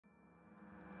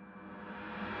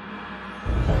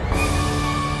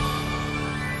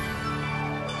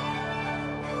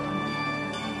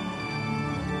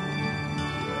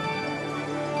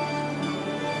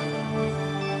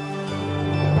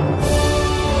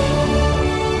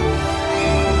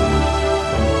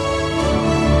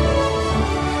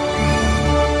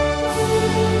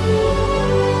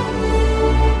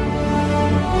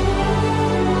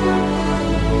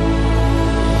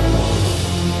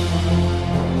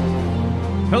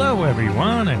Hello,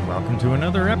 everyone, and welcome to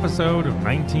another episode of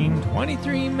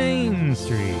 1923 Main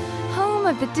Street. Home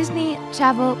of the Disney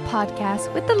Travel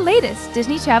Podcast with the latest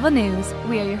Disney travel news.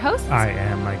 We are your hosts. I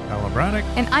am Mike Braddock.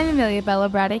 And I'm Amelia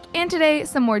Braddock. And today,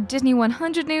 some more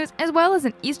Disney100 news, as well as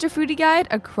an Easter Foodie guide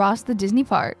across the Disney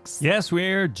parks. Yes,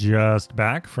 we're just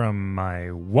back from my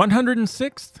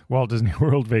 106th Walt Disney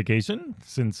World vacation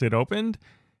since it opened.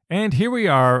 And here we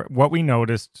are. What we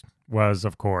noticed was,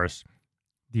 of course,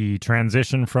 the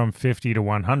transition from 50 to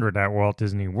 100 at Walt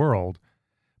Disney World.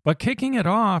 But kicking it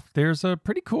off, there's a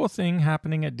pretty cool thing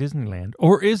happening at Disneyland.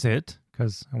 Or is it,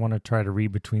 because I want to try to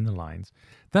read between the lines,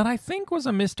 that I think was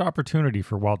a missed opportunity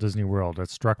for Walt Disney World that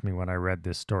struck me when I read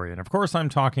this story. And of course, I'm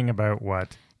talking about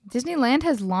what? Disneyland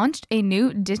has launched a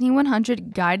new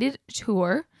Disney100 guided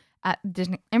tour at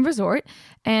Disneyland Resort,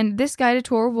 and this guided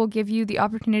tour will give you the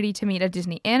opportunity to meet a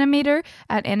Disney animator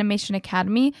at Animation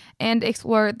Academy and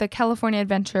explore the California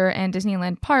Adventure and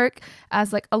Disneyland Park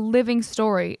as like a living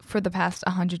story for the past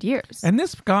 100 years. And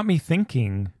this got me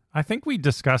thinking, I think we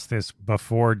discussed this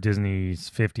before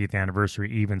Disney's 50th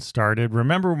anniversary even started.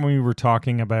 Remember when we were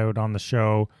talking about on the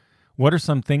show, what are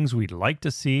some things we'd like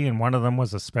to see? And one of them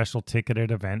was a special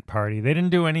ticketed event party. They didn't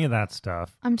do any of that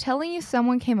stuff. I'm telling you,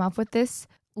 someone came up with this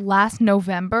last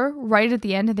November, right at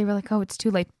the end, and they were like, oh, it's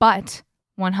too late, but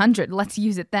 100, let's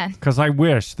use it then. Because I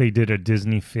wish they did a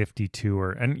Disney 50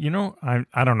 tour. And, you know,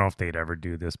 I don't know if they'd ever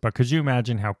do this, but could you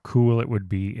imagine how cool it would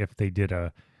be if they did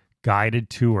a guided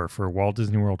tour for Walt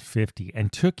Disney World 50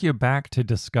 and took you back to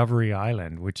Discovery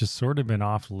Island, which has sort of been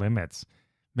off limits.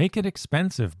 Make it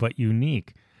expensive, but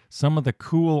unique. Some of the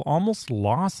cool, almost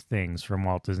lost things from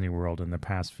Walt Disney World in the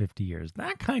past 50 years.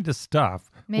 That kind of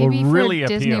stuff Maybe will really for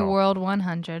Disney appeal. World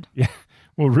 100. Yeah,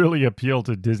 will really appeal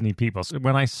to Disney people. So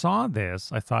when I saw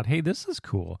this, I thought, hey, this is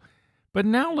cool. But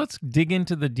now let's dig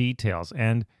into the details.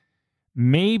 And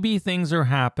maybe things are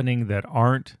happening that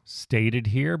aren't stated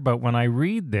here. But when I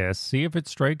read this, see if it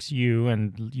strikes you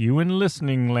and you in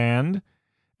listening land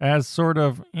as sort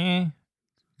of,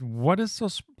 what is so,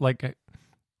 like,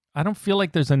 I don't feel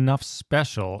like there's enough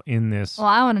special in this. Well,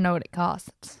 I want to know what it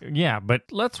costs. Yeah, but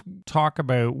let's talk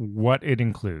about what it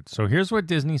includes. So here's what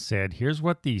Disney said. Here's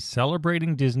what the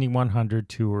Celebrating Disney 100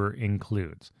 tour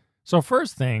includes. So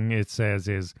first thing it says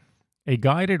is a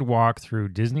guided walk through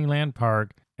Disneyland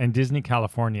Park and Disney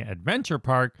California Adventure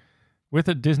Park with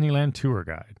a Disneyland tour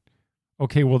guide.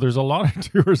 Okay, well, there's a lot of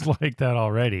tours like that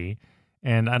already,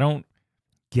 and I don't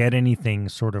get anything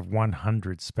sort of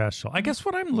 100 special. I guess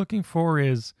what I'm looking for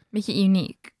is make it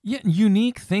unique. Yeah,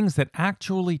 unique things that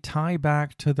actually tie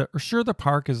back to the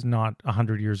park is not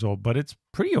 100 years old, but it's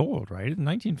pretty old, right? It's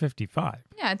 1955.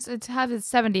 Yeah, it's had its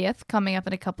 70th coming up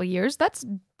in a couple of years. That's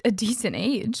a decent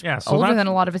age. Yeah, so older than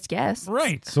a lot of its guests.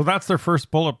 Right. So that's their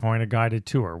first bullet point, a guided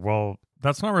tour. Well,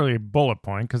 that's not really a bullet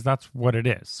point because that's what it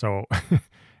is. So,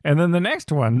 and then the next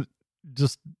one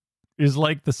just is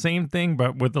like the same thing,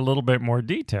 but with a little bit more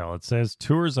detail. It says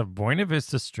tours of Buena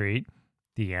Vista Street,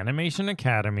 the Animation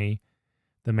Academy,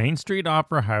 the Main Street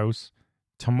Opera House,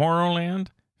 Tomorrowland,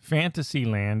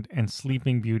 Fantasyland, and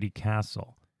Sleeping Beauty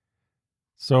Castle.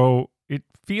 So it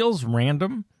feels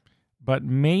random, but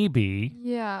maybe.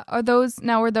 Yeah.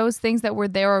 Were those things that were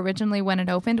there originally when it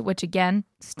opened, which again,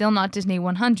 still not Disney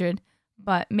 100,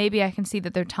 but maybe I can see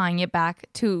that they're tying it back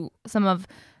to some of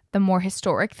the more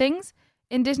historic things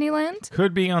in Disneyland?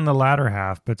 Could be on the latter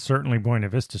half, but certainly Buena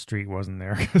Vista Street wasn't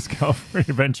there because California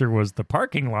Adventure was the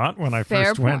parking lot when I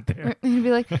first went there. You'd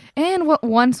be like, and what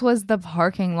once was the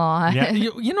parking lot? Yeah,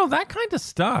 you know, that kind of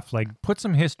stuff, like put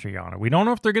some history on it. We don't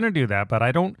know if they're going to do that, but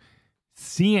I don't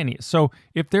see any. So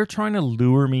if they're trying to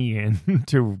lure me in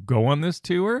to go on this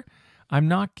tour, I'm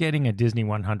not getting a Disney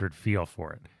 100 feel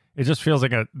for it. It just feels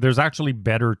like there's actually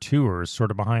better tours,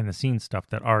 sort of behind the scenes stuff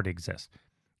that already exist.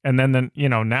 And then,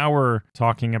 now we're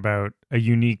talking about a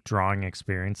unique drawing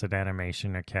experience at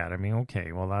Animation Academy.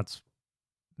 Okay, well, that's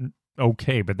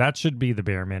okay, but that should be the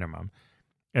bare minimum.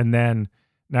 And then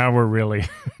now we're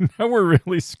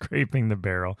really scraping the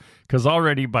barrel because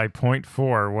already by point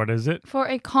 4, what is it? For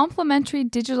a complimentary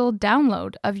digital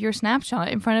download of your snapshot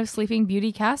in front of Sleeping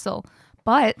Beauty Castle.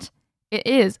 But it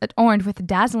is adorned with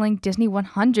dazzling Disney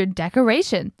 100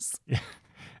 decorations. Yeah.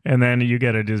 And then you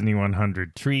get a Disney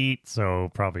 100 treat,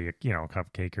 so probably a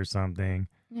cupcake or something.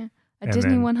 Yeah,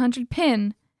 Disney 100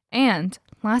 pin, and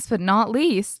last but not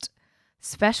least,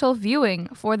 special viewing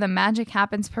for the Magic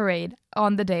Happens parade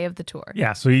on the day of the tour.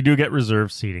 Yeah, so you do get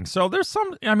reserved seating. So there's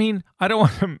some. I mean, I don't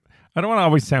want to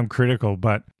always sound critical,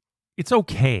 but it's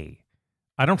okay.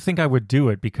 I don't think I would do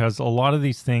it because a lot of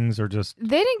these things are just...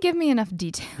 They didn't give me enough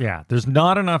detail. Yeah, there's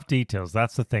not enough details.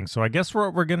 That's the thing. So I guess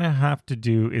what we're going to have to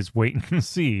do is wait and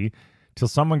see till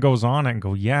someone goes on it and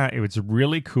go, yeah, it was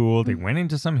really cool. They went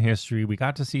into some history. We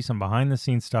got to see some behind the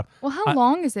scenes stuff. Well, how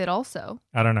long is it also?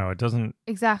 I don't know. It doesn't.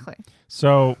 Exactly.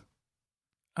 So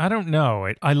I don't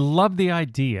know. I love the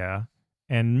idea,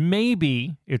 and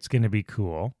maybe it's going to be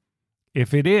cool.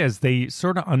 If it is, they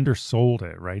sort of undersold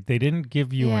it, right? They didn't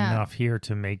give you enough here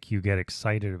to make you get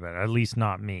excited about it, at least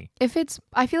not me. I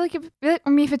feel like if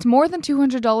it's more than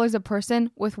 $200 a person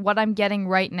with what I'm getting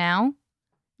right now,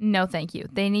 no thank you.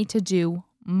 They need to do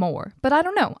more. But I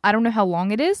don't know. I don't know how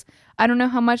long it is. I don't know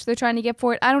how much they're trying to get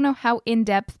for it. I don't know how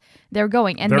in-depth they're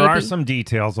going. And there are some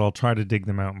details. I'll try to dig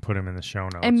them out and put them in the show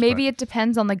notes. And maybe it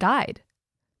depends on the guide.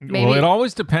 Well, it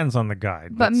always depends on the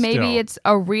guide. But maybe it's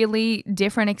a really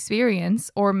different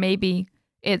experience, or maybe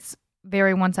it's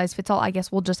very one size fits all. I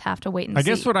guess we'll just have to wait and see. I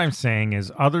guess what I'm saying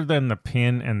is, other than the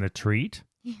pin and the treat,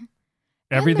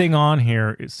 everything on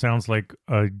here, it sounds like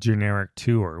a generic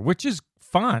tour, which is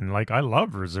fun. Like, I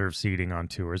love reserved seating on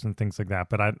tours and things like that,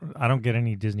 but I don't get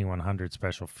any Disney 100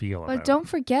 special feel about it. But don't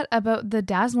forget about the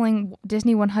dazzling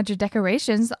Disney 100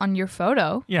 decorations on your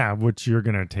photo. Yeah, which you're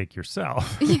going to take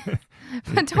yourself.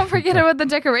 But don't forget about the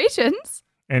decorations.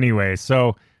 Anyway,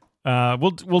 so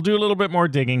we'll do a little bit more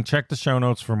digging. Check the show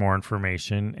notes for more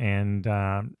information, and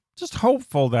just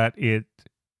hopeful that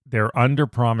they're under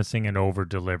promising and over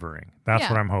delivering. That's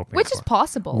what I'm hoping. Which is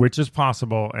possible. Which is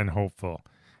possible and hopeful.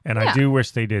 And I do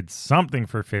wish they did something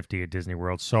for 50 at Disney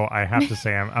World. So I have to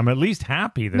say, I'm at least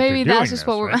happy that maybe they're doing that's just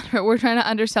what we're trying to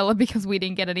undersell it because we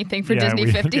didn't get anything for Disney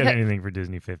 50th. We didn't get anything for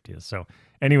Disney 50th. So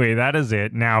anyway, that is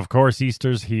it. Now, of course,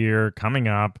 Easter's here, coming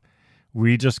up.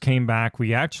 We just came back.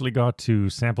 We actually got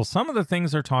to sample some of the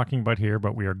things they're talking about here,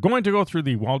 but we are going to go through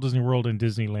the Walt Disney World and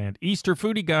Disneyland Easter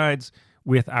Foodie Guides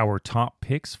with our top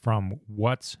picks from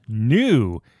What's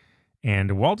New.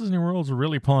 And Walt Disney World's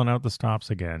really pulling out the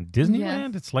stops again.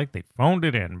 Disneyland, It's like they phoned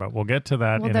it in, but we'll get to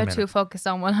that in a minute. Well, they're too focused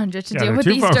on 100 to deal with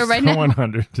Easter right now.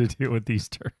 100 to deal with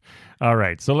Easter. All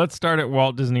right, so let's start at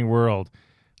Walt Disney World.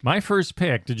 My first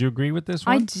pick, did you agree with this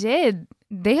one? I did.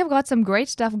 They have got some great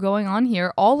stuff going on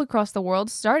here all across the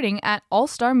world, starting at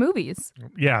All-Star Movies.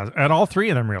 Yeah, at all three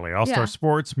of them, really. All-Star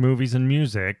Sports, Movies, and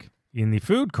Music. In the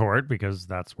food court, because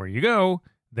that's where you go,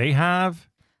 they have...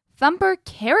 Thumper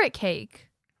Carrot Cake.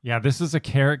 Yeah, this is a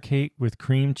carrot cake with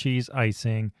cream cheese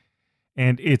icing,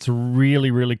 and it's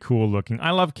really, really cool looking. I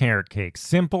love carrot cake.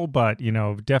 Simple, but,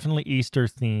 definitely Easter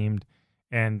themed,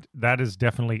 and that is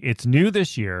definitely, it's new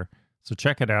this year, so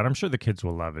check it out. I'm sure the kids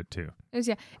will love it too.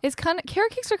 It's kind of,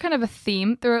 carrot cakes are kind of a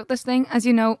theme throughout this thing. As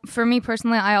you know, for me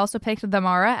personally, I also picked the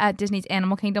Mara at Disney's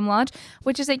Animal Kingdom Lodge,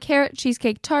 which is a carrot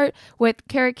cheesecake tart with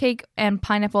carrot cake and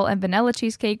pineapple and vanilla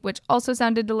cheesecake, which also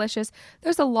sounded delicious.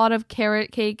 There's a lot of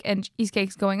carrot cake and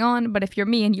cheesecakes going on, but if you're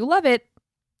me and you love it,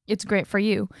 it's great for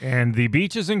you. And the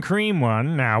Beaches and Cream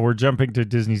one, now we're jumping to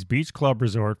Disney's Beach Club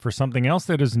Resort for something else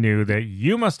that is new that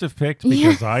you must have picked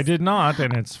because I did not,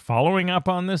 and it's following up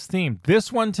on this theme.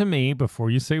 This one to me, before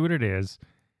you say what it is,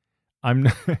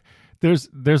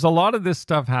 there's a lot of this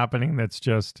stuff happening that's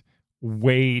just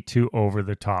way too over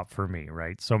the top for me,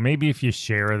 right? So maybe if you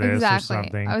share this or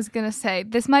something. I was going to say,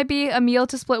 this might be a meal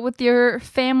to split with your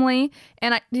family,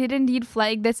 and I did indeed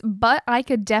flag this, but I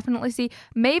could definitely see,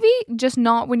 maybe just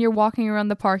not when you're walking around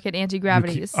the park at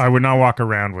Anti-Gravity's. I would not walk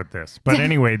around with this. But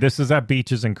anyway, this is at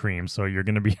Beaches and Cream, so you're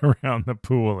going to be around the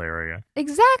pool area.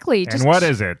 Exactly. And what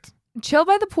is it? Chill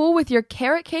by the pool with your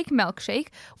carrot cake milkshake,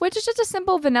 which is just a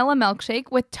simple vanilla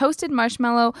milkshake with toasted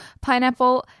marshmallow,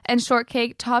 pineapple, and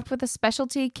shortcake topped with a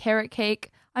specialty carrot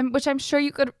cake, which I'm sure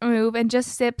you could remove and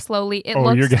just sip slowly. It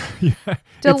looks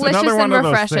delicious and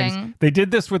refreshing. They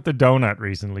did this with the donut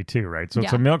recently too, right? So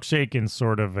it's a milkshake in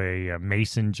sort of a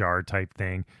mason jar type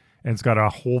thing, and it's got a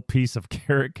whole piece of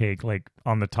carrot cake like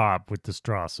on the top with the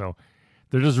straw. So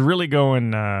they're just really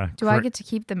going... Do I get to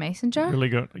keep the mason jar? Really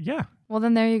go, yeah. Well,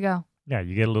 then there you go. Yeah,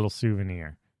 you get a little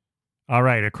souvenir. All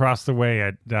right, across the way,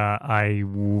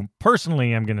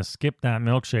 personally am going to skip that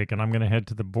milkshake, and I'm going to head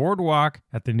to the boardwalk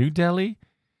at the New Delhi.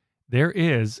 There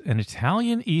is an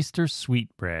Italian Easter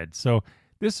sweetbread. So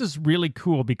this is really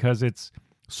cool because it's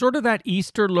sort of that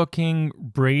Easter-looking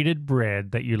braided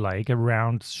bread that you like, a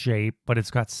round shape, but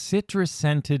it's got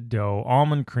citrus-scented dough,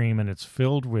 almond cream, and it's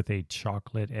filled with a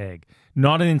chocolate egg.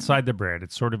 Not inside the bread.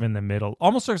 It's sort of in the middle.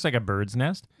 Almost looks like a bird's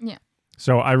nest. Yeah.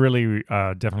 So I really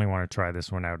definitely want to try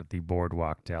this one out at the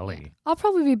Boardwalk Deli. I'll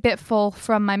probably be a bit full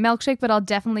from my milkshake, but I'll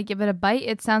definitely give it a bite.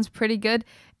 It sounds pretty good.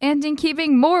 And in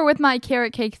keeping more with my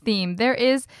carrot cake theme, there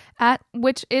is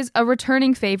which is a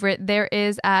returning favorite,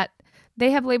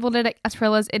 they have labeled it as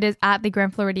Trilla's. It is at the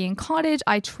Grand Floridian Cottage.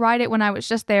 I tried it when I was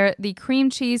just there. The cream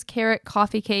cheese carrot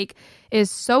coffee cake is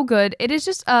so good. It is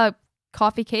just a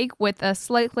coffee cake with a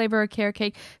slight flavor of carrot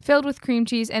cake filled with cream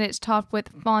cheese, and it's topped with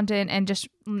fondant and just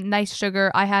nice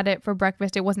sugar. I had it for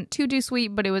breakfast. It wasn't too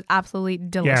sweet, but it was absolutely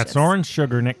delicious. Yeah, it's orange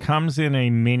sugar, and it comes in a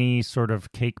mini sort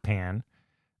of cake pan.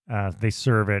 They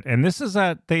serve it, and this is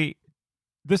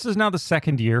now the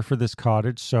second year for this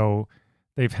cottage. So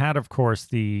they've had, of course,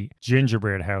 the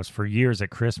gingerbread house for years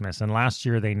at Christmas, and last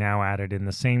year they now added in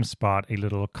the same spot a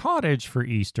little cottage for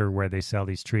Easter where they sell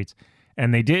these treats.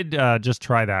 And they did just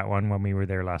try that one when we were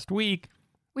there last week.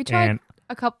 We tried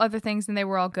a couple other things, and they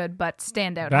were all good, but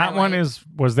standout. That one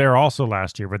was there also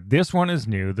last year, but this one is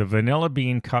new, the vanilla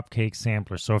bean cupcake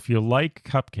sampler. So if you like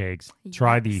cupcakes,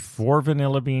 try the 4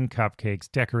 vanilla bean cupcakes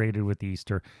decorated with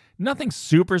Easter. Nothing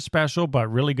super special,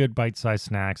 but really good bite-sized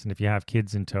snacks. And if you have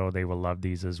kids in tow, they will love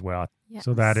these as well. Yes.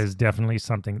 So that is definitely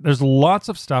something. There's lots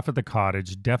of stuff at the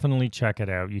cottage. Definitely check it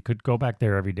out. You could go back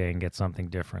there every day and get something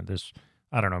different. There's,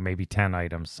 I don't know, maybe 10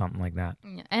 items, something like that.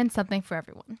 Yeah, and something for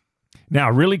everyone. Now,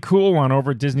 a really cool one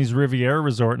over at Disney's Riviera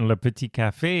Resort in Le Petit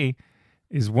Café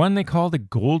is one they call the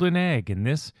Golden Egg.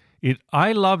 And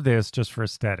I love this just for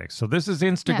aesthetics. So this is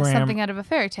Instagram. Yeah, something out of a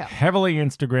fairy tale. Heavily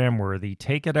Instagram worthy.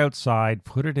 Take it outside,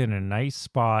 put it in a nice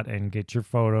spot, and get your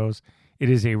photos. It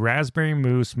is a raspberry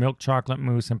mousse, milk chocolate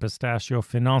mousse, and pistachio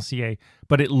financier,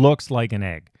 but it looks like an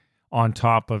egg on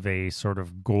top of a sort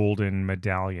of golden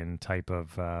medallion type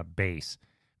of base.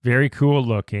 Very cool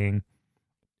looking.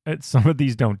 Some of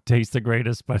these don't taste the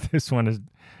greatest, but this one is,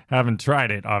 haven't tried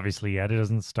it obviously yet. It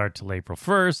doesn't start till April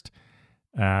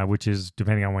 1st, which is,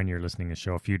 depending on when you're listening to the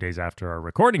show, a few days after our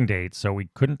recording date. So we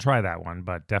couldn't try that one,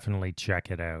 but definitely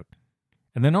check it out.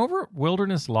 And then over at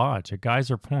Wilderness Lodge at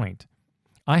Geyser Point,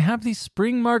 I have the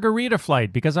spring margarita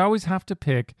flight because I always have to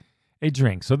pick a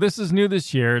drink. So this is new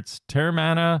this year. It's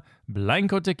Terramana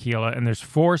Blanco Tequila, and there's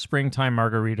 4 springtime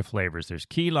margarita flavors. There's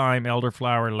key lime,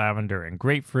 elderflower, lavender, and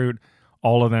grapefruit.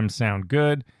 All of them sound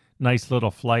good. Nice little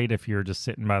flight if you're just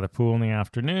sitting by the pool in the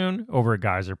afternoon over at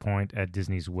Geyser Point at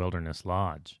Disney's Wilderness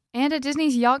Lodge. And at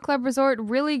Disney's Yacht Club Resort,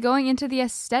 really going into the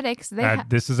aesthetics.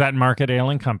 This is at Market Ale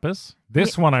and Compass.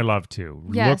 This one I love too.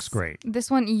 Yes, looks great.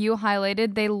 This one you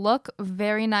highlighted. They look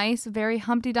very nice, very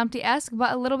Humpty Dumpty-esque,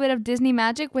 but a little bit of Disney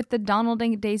magic with the Donald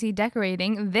and Daisy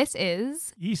decorating. This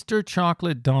is Easter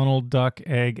chocolate Donald Duck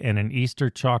egg and an Easter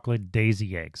chocolate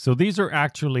Daisy egg. So these are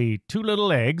actually 2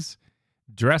 little eggs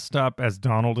dressed up as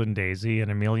Donald and Daisy,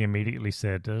 and Amelia immediately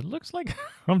said, looks like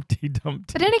Humpty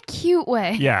Dumpty. But in a cute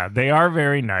way. Yeah, they are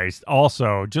very nice.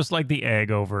 Also, just like the egg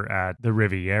over at the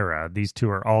Riviera, these 2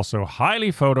 are also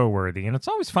highly photo worthy, and it's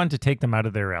always fun to take them out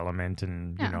of their element,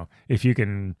 and, you know, if you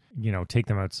can, take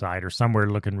them outside or somewhere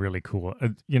looking really cool.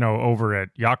 Over at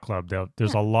Yacht Club,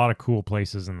 there's a lot of cool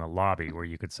places in the lobby where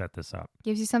you could set this up.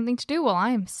 Gives you something to do while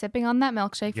I am sipping on that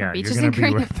milkshake from Beaches and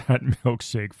Cream. You're going to be with that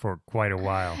milkshake for quite a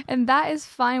while. And that is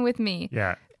fine with me.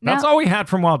 Yeah. That's all we had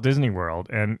from Walt Disney World.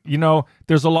 And,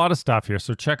 there's a lot of stuff here.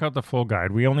 So check out the full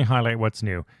guide. We only highlight what's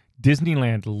new.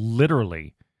 Disneyland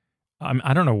literally,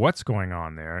 I don't know what's going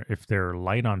on there. If they're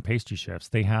light on pastry chefs,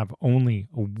 they have only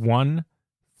one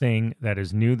thing that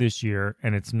is new this year,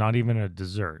 and it's not even a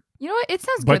dessert. You know what? It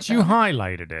sounds good. But you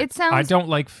highlighted it. I don't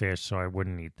like fish, so I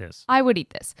wouldn't eat this. I would eat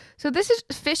this. So this is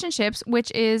fish and chips,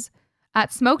 which is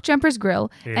at Smoke Jumper's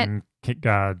Grill in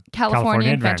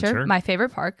California Adventure, my favorite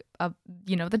park of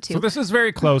the 2. So this is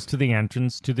very close to the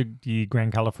entrance to the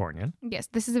Grand Californian. Yes,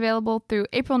 this is available through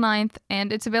April 9th,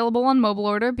 and it's available on mobile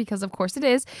order because of course it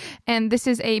is. And this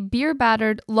is a beer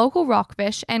battered local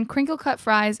rockfish and crinkle cut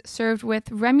fries served with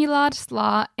remoulade,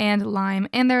 slaw, and lime.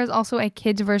 And there is also a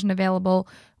kids version available,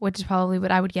 which is probably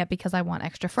what I would get because I want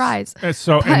extra fries.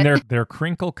 And their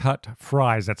crinkle cut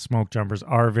fries at Smoke Jumpers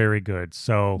are very good.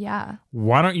 So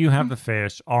why don't you have the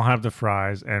fish? I'll have the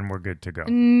fries, and we're good to go.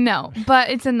 No, but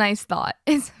it's a nice thought.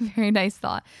 It's a very nice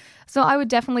thought. So I would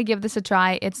definitely give this a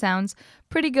try. It sounds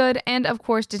pretty good. And of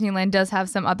course, Disneyland does have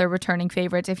some other returning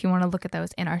favorites if you want to look at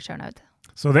those in our show notes.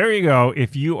 So there you go.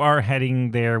 If you are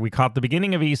heading there, we caught the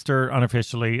beginning of Easter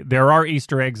unofficially. There are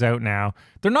Easter eggs out now.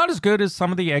 They're not as good as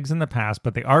some of the eggs in the past,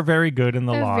 but they are very good in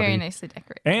the lobby. They're very nicely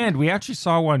decorated. And we actually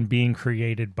saw one being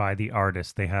created by the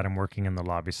artist. They had him working in the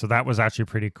lobby. So that was actually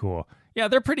pretty cool. Yeah,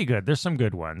 they're pretty good. There's some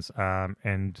good ones.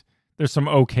 And there's some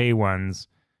okay ones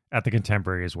at the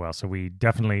Contemporary as well. So we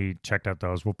definitely checked out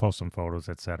those. We'll post some photos,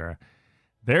 etc.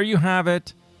 There you have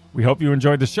it. We hope you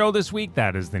enjoyed the show this week.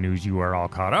 That is the news. You are all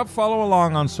caught up. Follow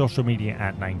along on social media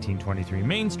at 1923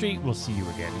 Main Street. We'll see you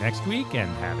again next week, and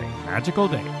have a magical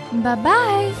day.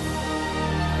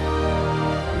 Bye-bye.